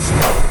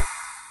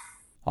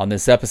On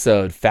this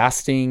episode,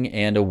 fasting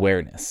and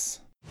awareness.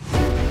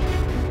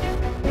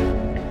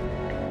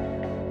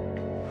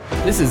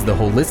 This is the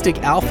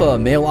Holistic Alpha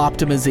Male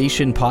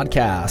Optimization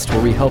Podcast,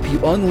 where we help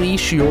you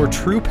unleash your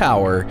true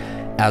power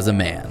as a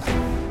man.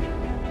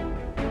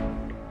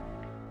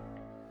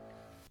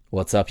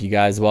 What's up, you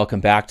guys?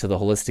 Welcome back to the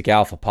Holistic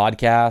Alpha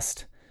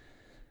Podcast.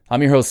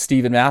 I'm your host,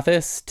 Stephen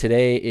Mathis.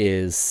 Today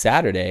is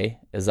Saturday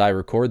as I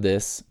record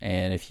this,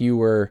 and if you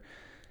were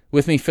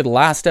with me for the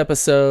last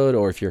episode,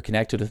 or if you're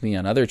connected with me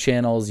on other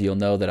channels, you'll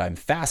know that I'm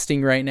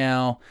fasting right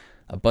now.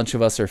 A bunch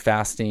of us are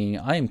fasting.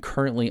 I am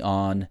currently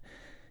on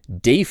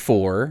day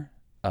 4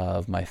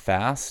 of my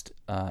fast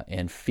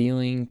and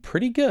feeling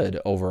pretty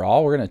good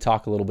overall. We're going to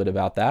talk a little bit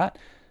about that,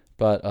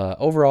 but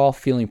overall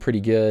feeling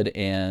pretty good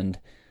and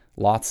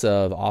lots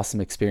of awesome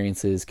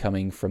experiences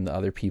coming from the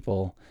other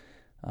people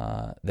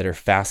that are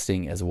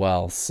fasting as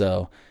well.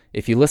 So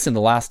if you listened to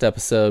the last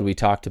episode, we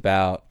talked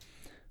about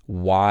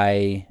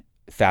why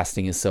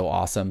fasting is so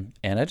awesome.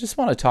 And I just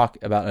want to talk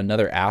about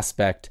another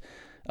aspect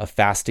of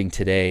fasting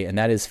today, and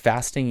that is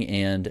fasting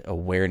and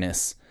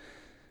awareness.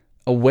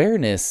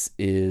 Awareness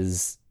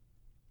is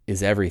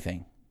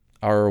everything.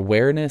 Our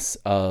awareness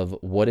of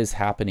what is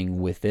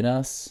happening within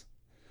us,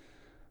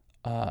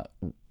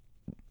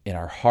 in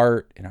our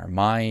heart, in our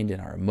mind, in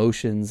our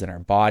emotions, in our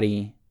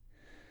body.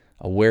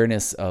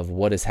 Awareness of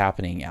what is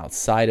happening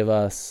outside of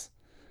us,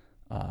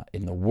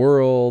 in the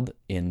world,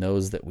 in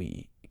those that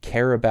we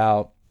care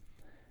about.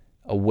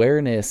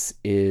 Awareness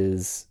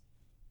is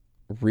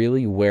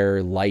really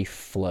where life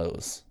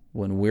flows.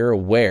 When we're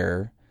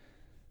aware,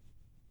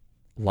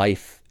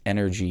 life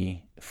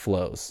energy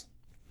flows.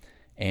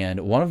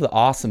 And one of the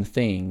awesome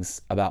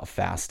things about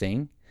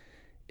fasting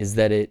is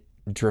that it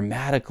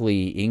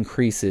dramatically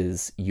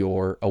increases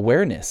your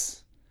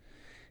awareness.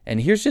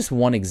 And here's just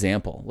one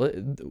example.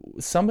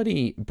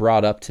 Somebody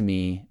brought up to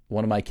me,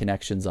 one of my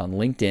connections on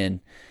LinkedIn,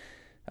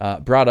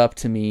 brought up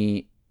to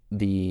me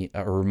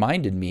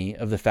reminded me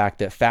of the fact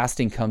that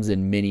fasting comes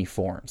in many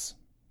forms,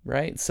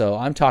 right? So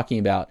I'm talking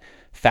about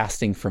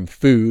fasting from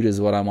food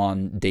is what I'm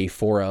on day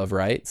 4 of,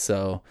 right?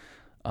 So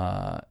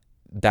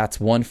that's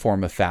one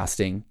form of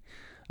fasting.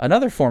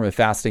 Another form of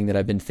fasting that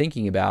I've been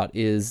thinking about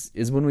is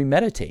when we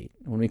meditate,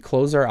 when we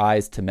close our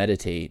eyes to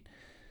meditate.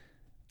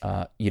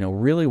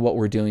 Really what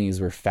we're doing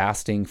is we're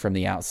fasting from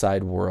the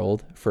outside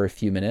world for a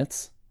few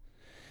minutes.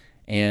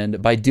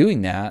 And by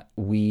doing that,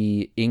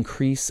 we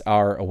increase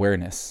our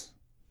awareness.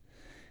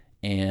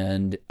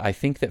 And I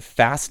think that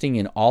fasting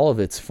in all of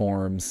its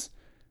forms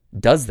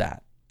does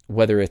that,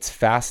 whether it's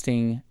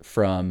fasting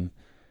from,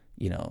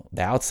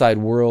 the outside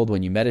world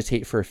when you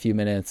meditate for a few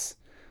minutes,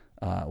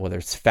 whether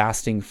it's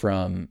fasting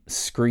from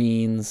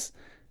screens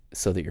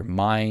so that your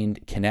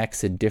mind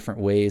connects in different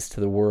ways to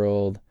the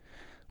world,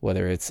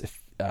 whether it's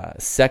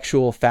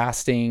sexual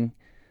fasting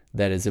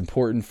that is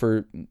important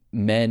for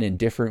men in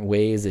different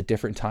ways at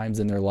different times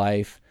in their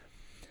life,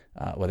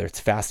 whether it's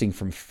fasting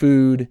from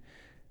food.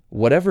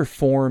 Whatever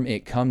form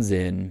it comes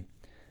in,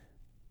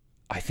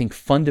 I think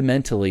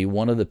fundamentally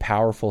one of the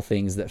powerful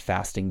things that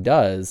fasting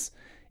does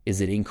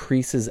is it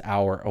increases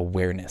our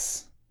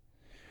awareness.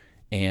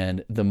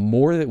 And the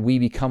more that we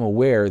become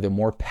aware, the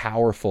more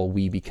powerful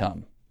we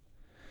become.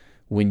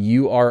 When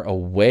you are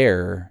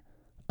aware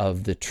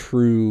of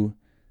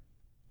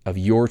of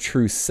your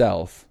true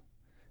self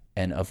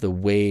and of the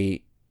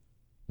way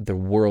the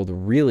world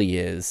really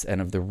is, and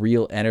of the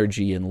real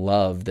energy and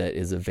love that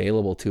is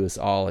available to us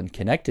all and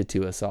connected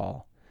to us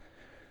all,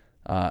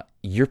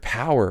 your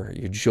power,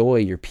 your joy,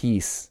 your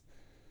peace,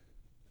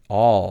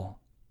 all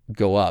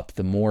go up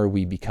the more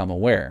we become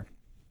aware.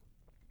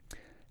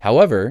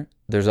 However,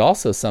 there's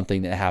also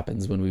something that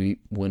happens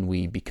when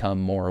we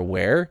become more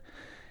aware,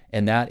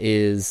 and that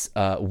is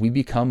we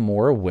become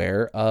more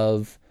aware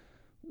of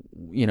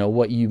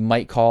what you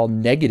might call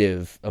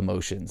negative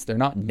emotions. They're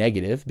not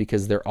negative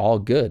because they're all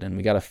good and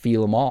we got to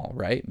feel them all,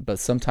 right? But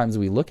sometimes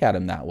we look at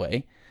them that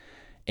way.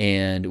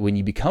 And when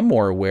you become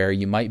more aware,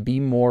 you might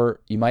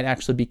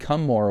actually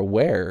become more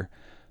aware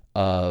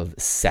of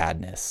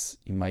sadness.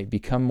 You might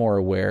become more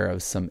aware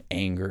of some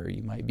anger.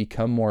 You might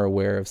become more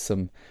aware of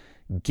some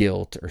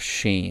guilt or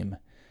shame.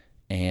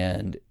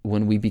 And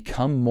when we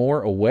become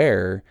more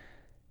aware,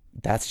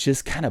 that's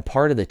just kind of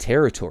part of the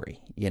territory.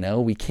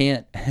 We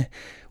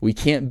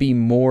can't be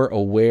more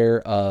aware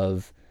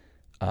of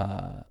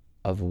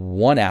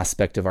one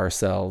aspect of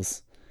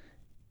ourselves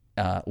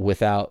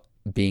without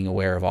being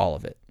aware of all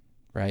of it,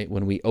 right?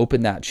 When we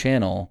open that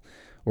channel,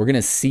 we're going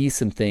to see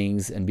some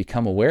things and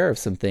become aware of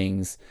some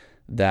things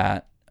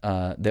that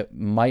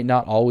might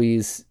not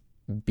always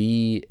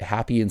be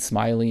happy and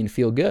smiley and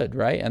feel good,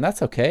 right? And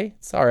that's okay.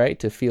 It's all right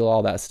to feel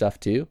all that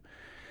stuff too.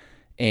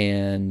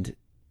 And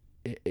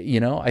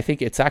I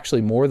think it's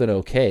actually more than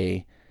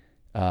okay.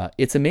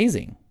 It's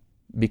amazing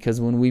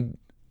because when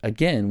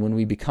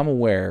we become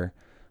aware,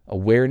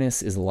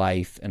 awareness is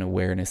life and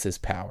awareness is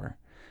power.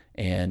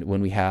 And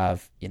when we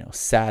have,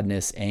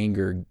 sadness,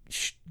 anger,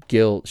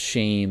 guilt,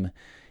 shame,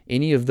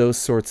 any of those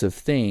sorts of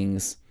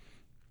things,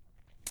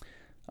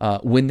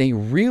 when they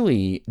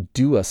really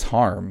do us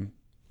harm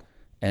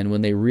and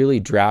when they really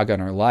drag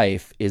on our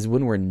life is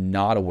when we're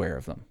not aware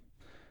of them,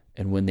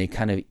 and when they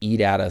kind of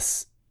eat at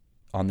us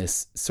on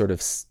this sort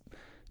of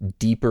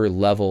deeper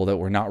level that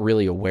we're not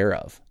really aware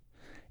of.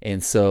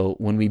 And so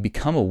when we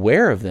become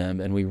aware of them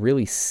and we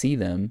really see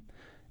them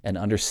and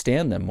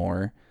understand them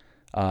more,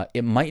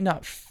 it might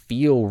not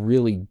feel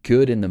really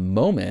good in the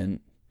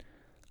moment,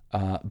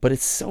 but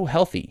it's so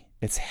healthy.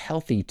 It's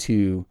healthy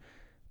to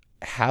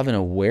have an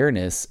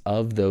awareness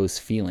of those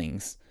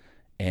feelings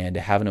and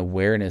to have an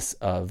awareness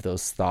of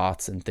those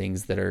thoughts and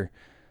things that are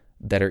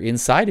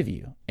inside of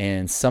you.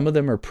 And some of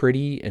them are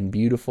pretty and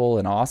beautiful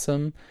and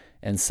awesome,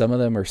 and some of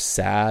them are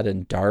sad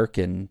and dark,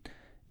 and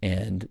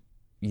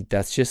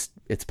that's just,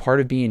 it's part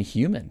of being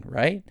human,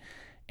 right?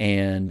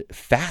 And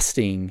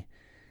fasting,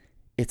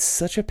 it's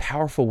such a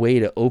powerful way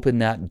to open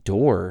that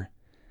door,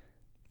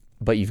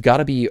 but you've got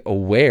to be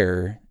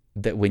aware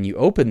that when you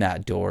open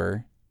that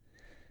door,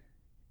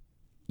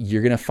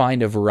 you're going to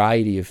find a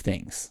variety of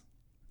things,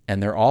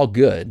 and they're all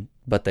good,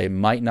 but they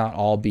might not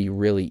all be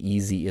really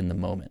easy in the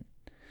moment.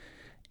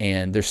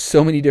 And there's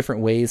so many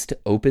different ways to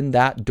open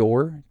that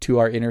door to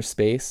our inner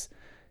space,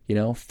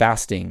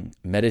 fasting,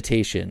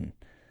 meditation,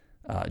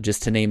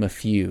 just to name a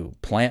few,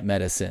 plant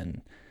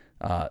medicine,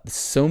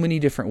 so many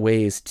different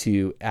ways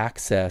to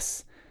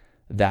access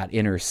that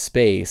inner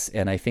space.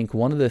 And I think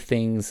one of the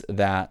things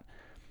that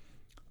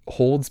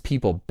holds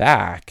people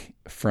back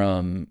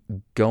from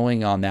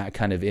going on that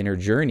kind of inner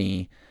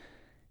journey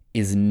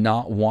is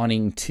not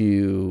wanting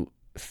to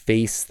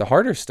face the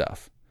harder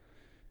stuff.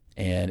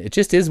 And it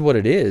just is what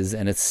it is.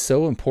 And it's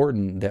so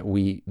important that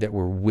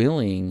we're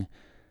willing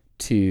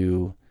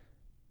to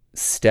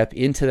step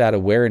into that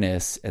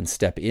awareness and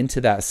step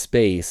into that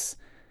space,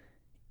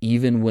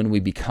 even when we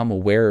become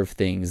aware of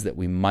things that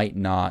we might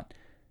not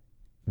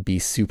be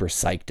super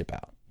psyched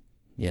about,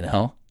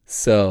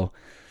 So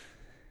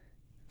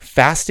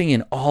fasting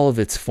in all of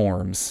its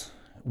forms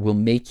will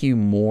make you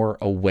more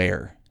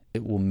aware.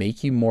 It will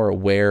make you more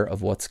aware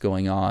of what's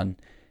going on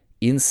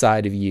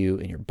inside of you,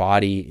 in your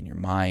body, in your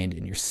mind,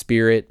 in your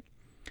spirit.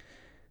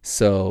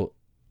 So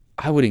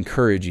I would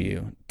encourage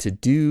you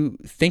to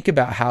think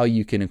about how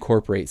you can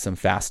incorporate some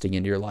fasting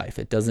into your life.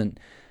 It doesn't,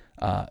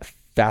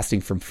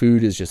 fasting from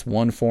food is just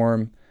one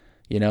form.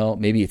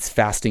 Maybe it's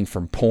fasting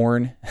from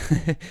porn.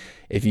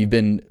 If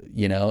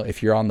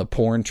you're on the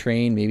porn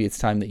train, maybe it's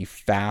time that you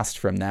fast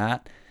from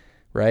that,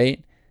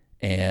 right?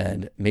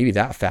 And maybe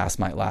that fast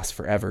might last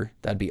forever.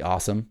 That'd be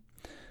awesome.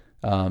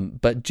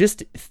 But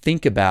just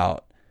think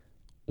about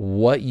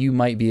what you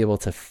might be able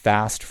to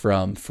fast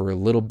from for a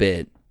little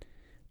bit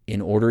in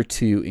order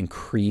to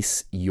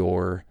increase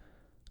your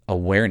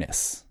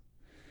awareness.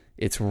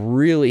 It's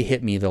really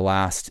hit me the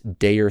last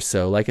day or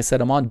so. Like I said,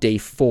 I'm on day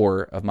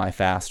 4 of my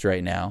fast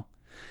right now.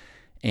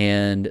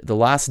 And the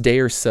last day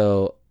or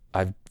so,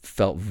 I've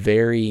felt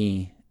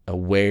very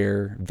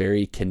aware,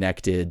 very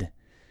connected,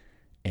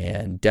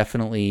 and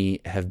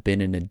definitely have been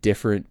in a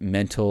different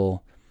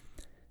mental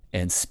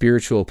and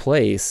spiritual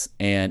place.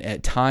 And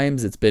at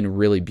times it's been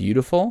really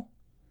beautiful.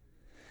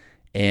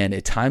 And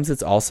at times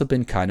it's also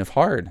been kind of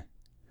hard.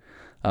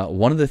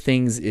 One of the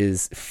things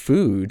is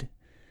food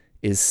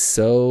is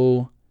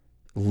so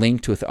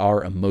linked with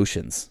our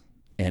emotions,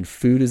 and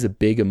food is a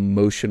big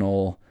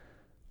emotional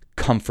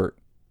comfort.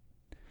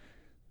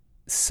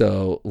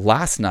 So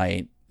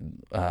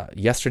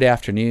yesterday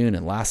afternoon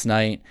and last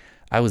night,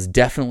 I was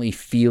definitely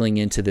feeling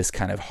into this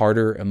kind of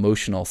harder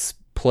emotional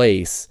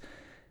place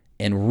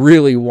and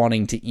really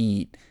wanting to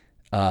eat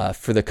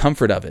for the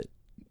comfort of it,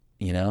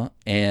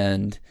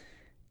 and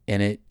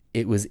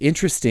it was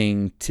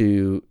interesting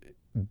to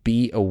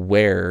be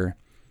aware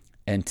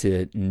and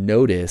to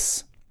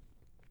notice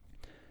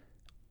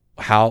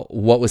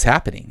what was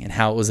happening and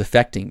how it was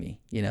affecting me.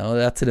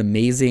 That's an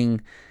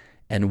amazing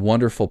and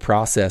wonderful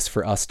process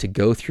for us to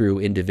go through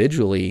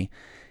individually,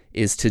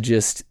 is to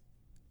just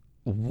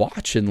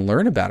watch and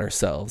learn about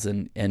ourselves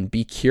and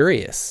be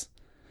curious.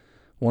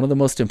 One of the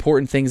most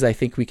important things I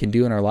think we can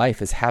do in our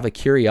life is have a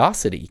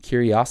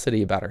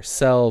curiosity about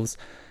ourselves,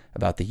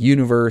 about the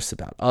universe,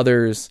 about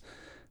others,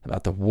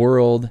 about the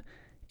world.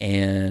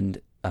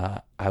 And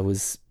I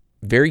was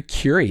very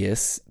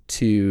curious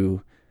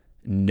to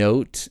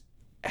note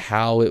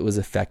how it was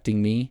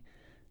affecting me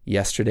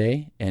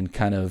yesterday, and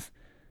kind of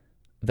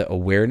the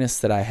awareness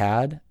that I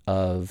had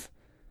of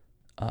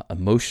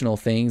emotional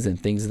things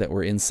and things that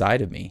were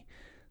inside of me.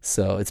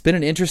 So it's been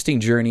an interesting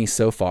journey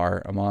so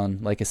far. I'm on,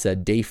 like I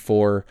said, day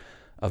 4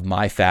 of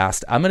my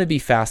fast. I'm going to be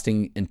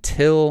fasting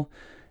until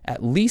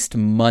at least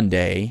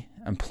Monday.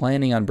 I'm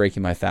planning on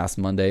breaking my fast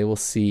Monday. We'll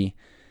see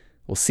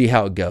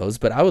how it goes,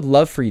 but I would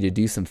love for you to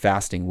do some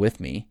fasting with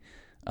me.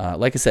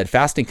 Like I said,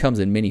 fasting comes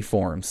in many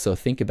forms. So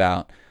think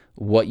about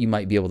what you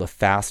might be able to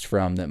fast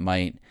from that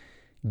might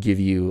give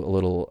you a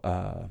little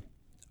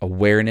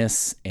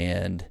awareness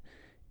and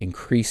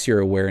increase your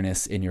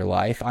awareness in your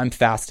life. I'm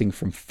fasting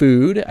from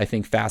food. I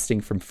think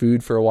fasting from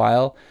food for a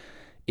while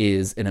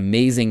is an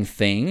amazing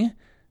thing,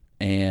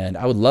 and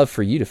I would love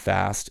for you to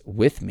fast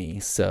with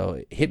me.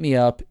 So hit me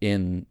up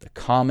in the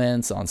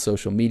comments on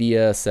social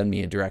media, send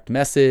me a direct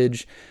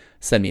message,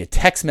 send me a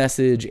text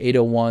message,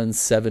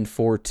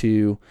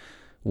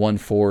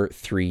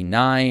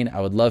 801-742-1439.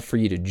 I would love for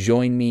you to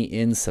join me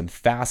in some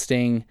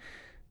fasting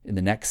in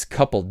the next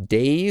couple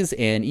days.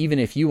 And even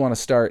if you want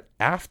to start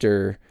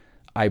after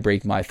I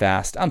break my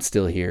fast, I'm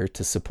still here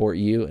to support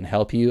you and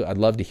help you. I'd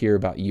love to hear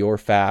about your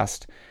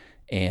fast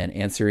and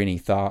answer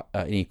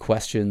any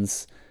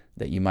questions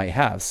that you might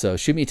have. So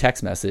shoot me a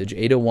text message,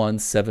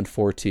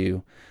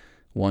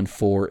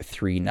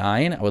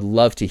 801-742-1439. I would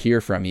love to hear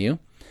from you.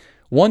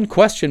 One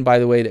question, by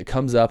the way, that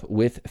comes up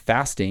with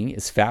fasting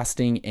is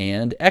fasting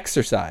and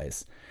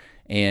exercise.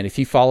 And if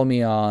you follow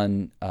me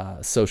on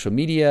social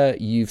media,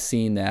 you've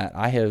seen that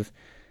I have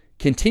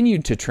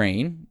continued to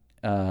train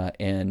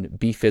and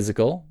be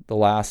physical the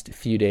last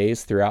few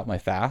days throughout my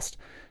fast,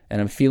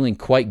 and I'm feeling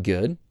quite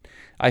good.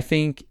 I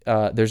think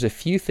there's a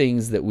few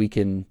things that we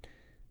can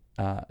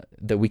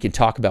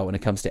talk about when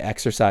it comes to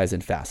exercise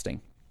and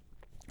fasting.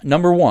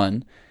 Number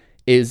one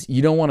is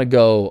you don't want to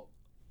go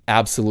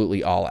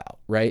absolutely all out,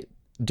 right?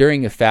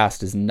 During a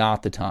fast is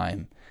not the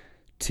time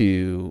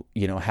to,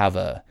 have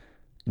a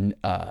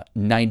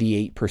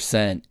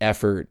 98%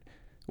 effort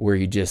where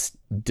you just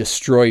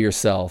destroy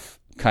yourself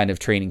kind of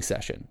training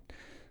session.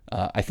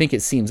 I think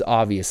it seems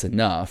obvious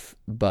enough,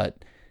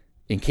 but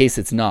in case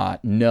it's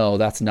not, no,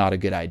 that's not a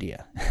good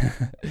idea.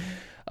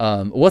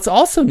 What's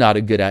also not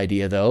a good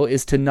idea, though,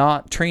 is to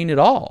not train at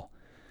all.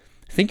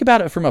 Think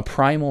about it from a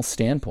primal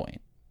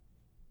standpoint,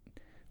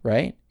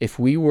 right? If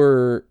it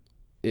was,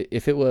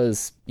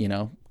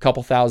 a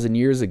couple thousand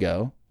years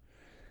ago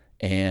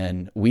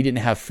and we didn't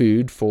have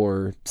food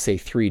for, say,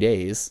 3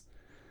 days,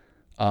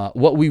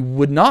 what we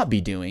would not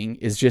be doing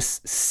is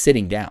just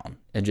sitting down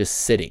and just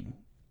sitting.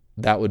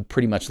 That would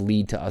pretty much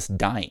lead to us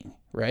dying,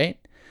 right?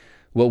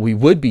 What we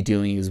would be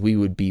doing is we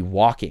would be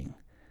walking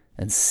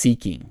and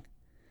seeking,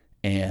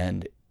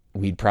 and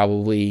we'd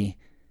probably,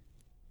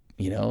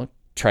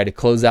 try to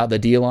close out the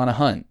deal on a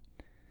hunt.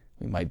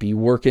 We might be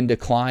working to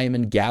climb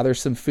and gather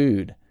some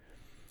food.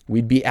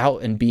 We'd be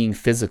out and being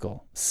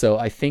physical. So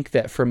I think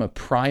that from a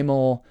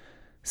primal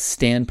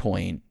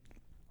standpoint,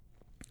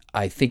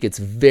 I think it's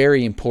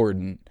very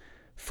important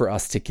for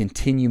us to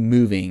continue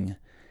moving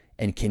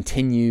and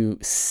continue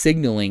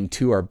signaling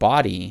to our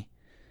body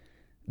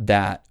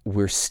that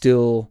we're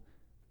still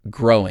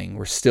growing,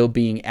 we're still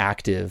being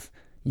active.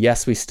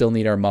 Yes, we still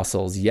need our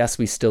muscles. Yes,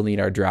 we still need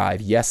our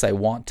drive. Yes, I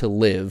want to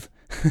live,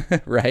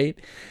 right?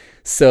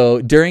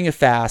 So during a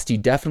fast, you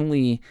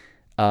definitely,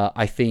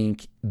 I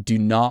think, do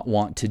not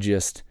want to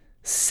just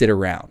sit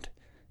around.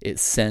 It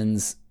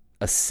sends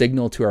a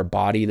signal to our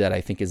body that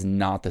I think is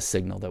not the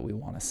signal that we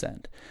want to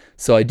send.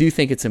 So I do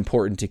think it's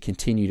important to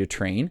continue to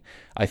train.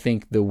 I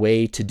think the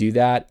way to do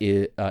that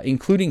is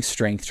including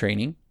strength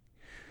training.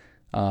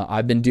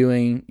 I've been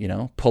doing,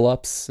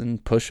 pull-ups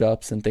and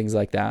push-ups and things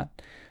like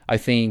that. I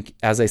think,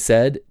 as I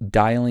said,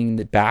 dialing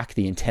back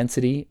the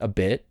intensity a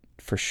bit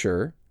for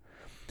sure,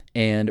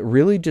 and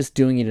really just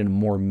doing it in a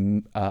more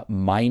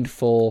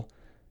mindful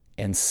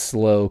and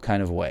slow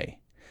kind of way.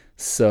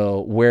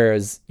 So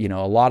whereas, a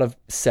lot of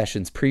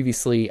sessions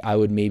previously, I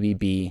would maybe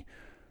be,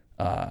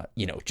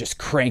 just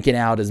cranking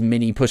out as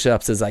many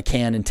push-ups as I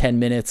can in 10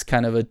 minutes,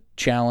 kind of a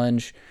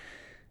challenge.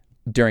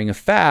 During a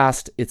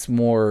fast, it's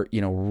more,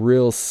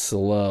 real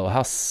slow.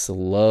 How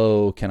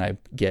slow can I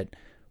get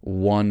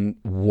one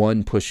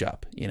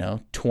push-up,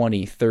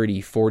 20,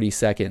 30, 40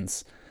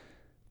 seconds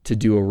to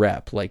do a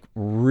rep, like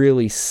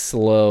really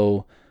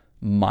slow,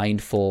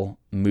 mindful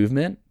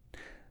movement.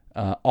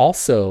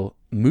 Also,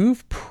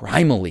 move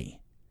primally.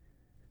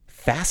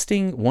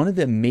 Fasting, one of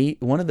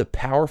the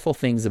powerful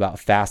things about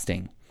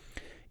fasting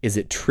is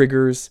it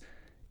triggers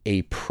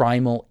a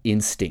primal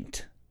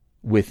instinct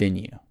within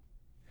you.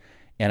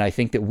 And I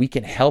think that we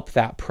can help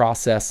that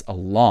process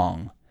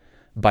along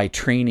by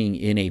training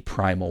in a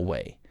primal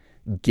way.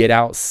 Get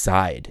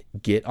outside,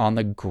 get on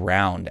the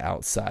ground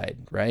outside,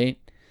 right?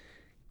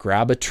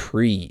 Grab a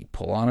tree,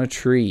 pull on a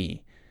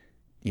tree,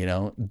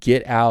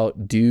 get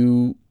out,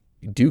 do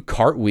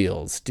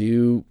cartwheels,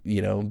 do,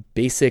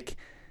 basic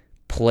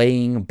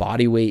playing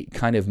body weight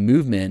kind of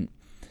movement.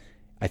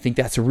 I think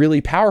that's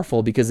really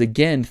powerful because,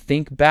 again,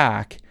 think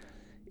back,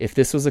 if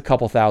this was a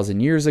couple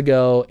thousand years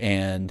ago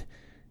and,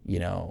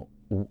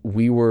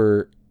 we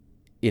were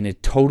in a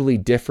totally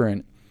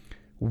different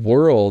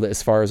world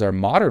as far as our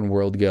modern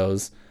world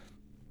goes,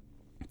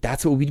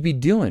 that's what we'd be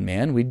doing,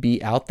 man. We'd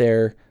be out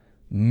there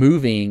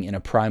moving in a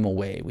primal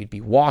way. We'd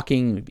be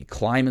walking, we'd be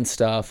climbing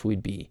stuff,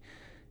 we'd be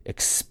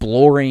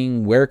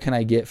exploring, where can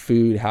I get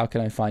food, how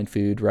can I find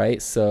food,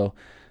 right? So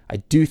I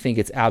do think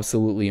it's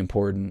absolutely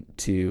important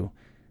to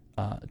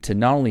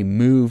not only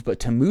move,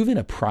 but to move in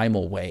a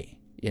primal way.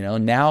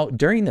 Now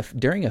during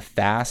a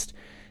fast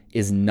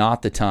is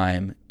not the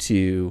time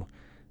to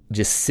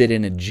just sit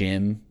in a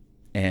gym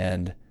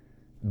and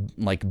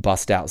like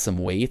bust out some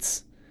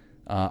weights.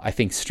 I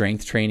think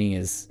strength training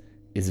is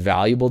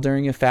valuable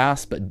during a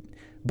fast,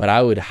 but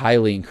I would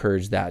highly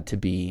encourage that to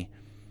be,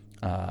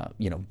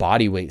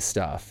 body weight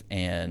stuff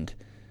and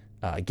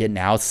getting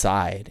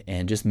outside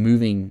and just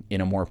moving in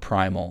a more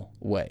primal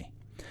way.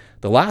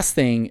 The last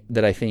thing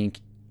that I think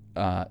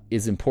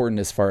is important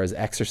as far as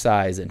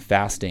exercise and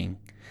fasting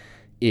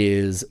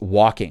is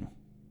walking.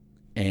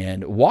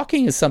 And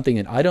walking is something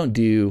that I don't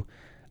do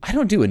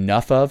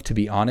enough of, to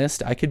be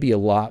honest. I could be a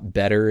lot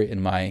better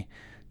in my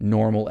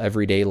normal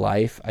everyday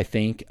life, I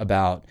think,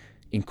 about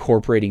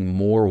incorporating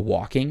more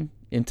walking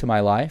into my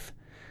life.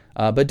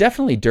 But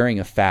definitely during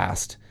a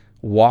fast,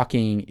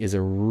 walking is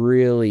a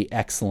really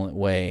excellent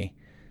way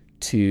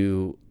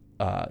to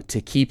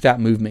keep that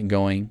movement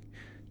going,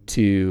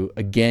 to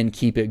again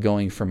keep it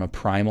going from a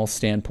primal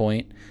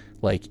standpoint,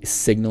 like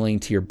signaling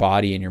to your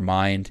body and your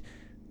mind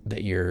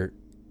that you're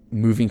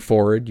moving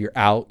forward, you're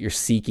out, you're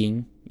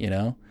seeking,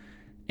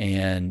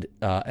 and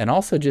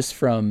also just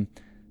from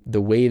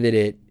the way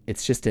that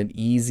it's just an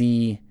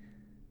easy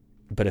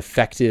but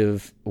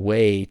effective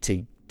way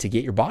to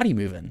get your body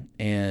moving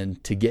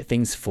and to get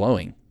things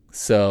flowing.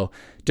 So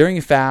during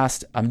a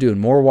fast, I'm doing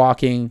more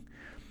walking.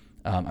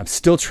 I'm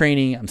still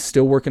training. I'm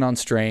still working on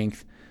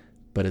strength,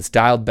 but it's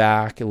dialed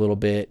back a little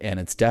bit, and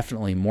it's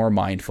definitely more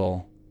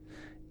mindful.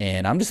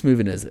 And I'm just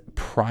moving as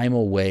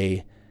primal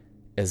way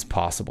as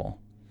possible.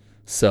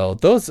 So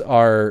those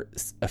are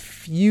a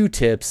few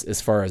tips as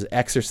far as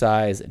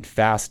exercise and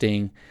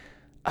fasting.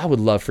 I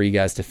would love for you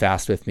guys to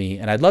fast with me,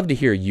 and I'd love to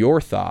hear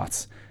your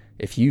thoughts.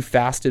 If you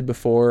fasted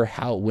before,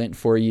 how it went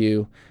for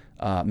you.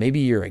 Maybe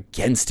you're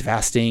against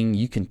fasting.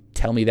 You can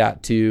tell me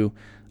that too.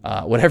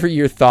 Whatever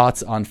your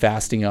thoughts on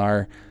fasting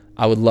are,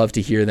 I would love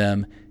to hear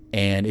them.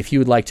 And if you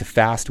would like to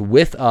fast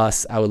with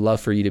us, I would love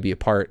for you to be a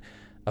part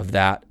of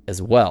that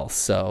as well.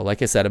 So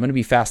like I said, I'm going to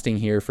be fasting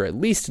here for at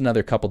least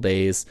another couple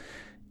days,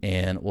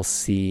 and we'll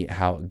see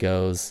how it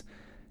goes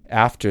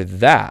after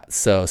that.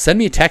 So send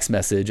me a text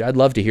message. I'd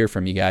love to hear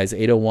from you guys.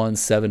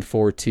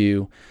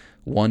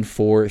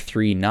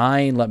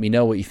 801-742-1439. Let me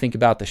know what you think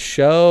about the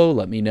show.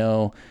 Let me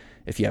know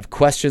if you have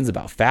questions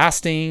about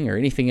fasting or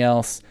anything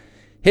else.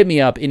 Hit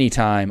me up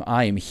anytime.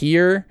 I am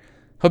here.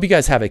 Hope you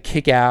guys have a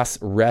kick-ass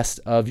rest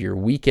of your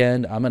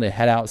weekend. I'm going to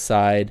head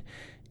outside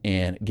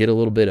and get a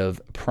little bit of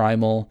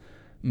primal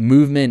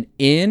movement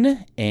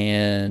in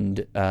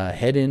and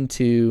head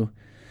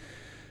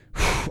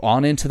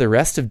on into the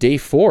rest of day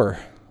 4.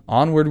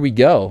 Onward we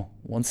go.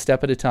 One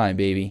step at a time,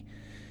 baby.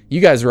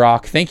 You guys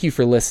rock. Thank you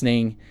for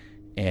listening,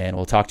 and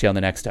we'll talk to you on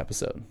the next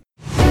episode.